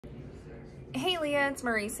Hey Leah, it's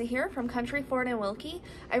Marisa here from Country Ford and Wilkie.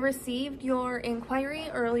 I received your inquiry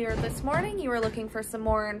earlier this morning. You were looking for some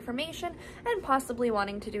more information and possibly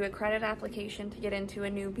wanting to do a credit application to get into a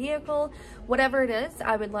new vehicle. Whatever it is,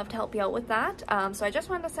 I would love to help you out with that. So I just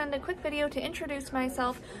wanted to send a quick video to introduce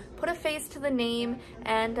myself, put a face to the name,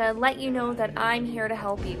 and let you know that I'm here to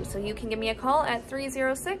help you. So you can give me a call at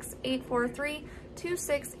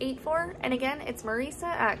 306-843-2684. And again, it's Marisa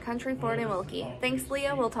at Country Ford and Wilkie. Thanks,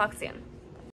 Leah. We'll talk soon.